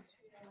life,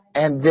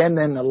 and then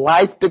in the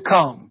life to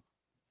come,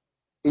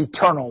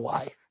 eternal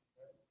life.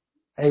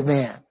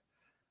 Amen.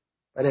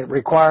 But it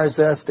requires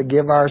us to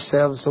give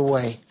ourselves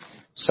away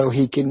so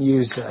he can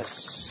use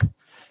us.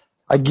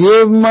 I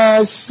give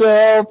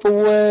myself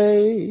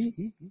away.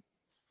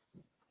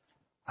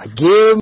 I give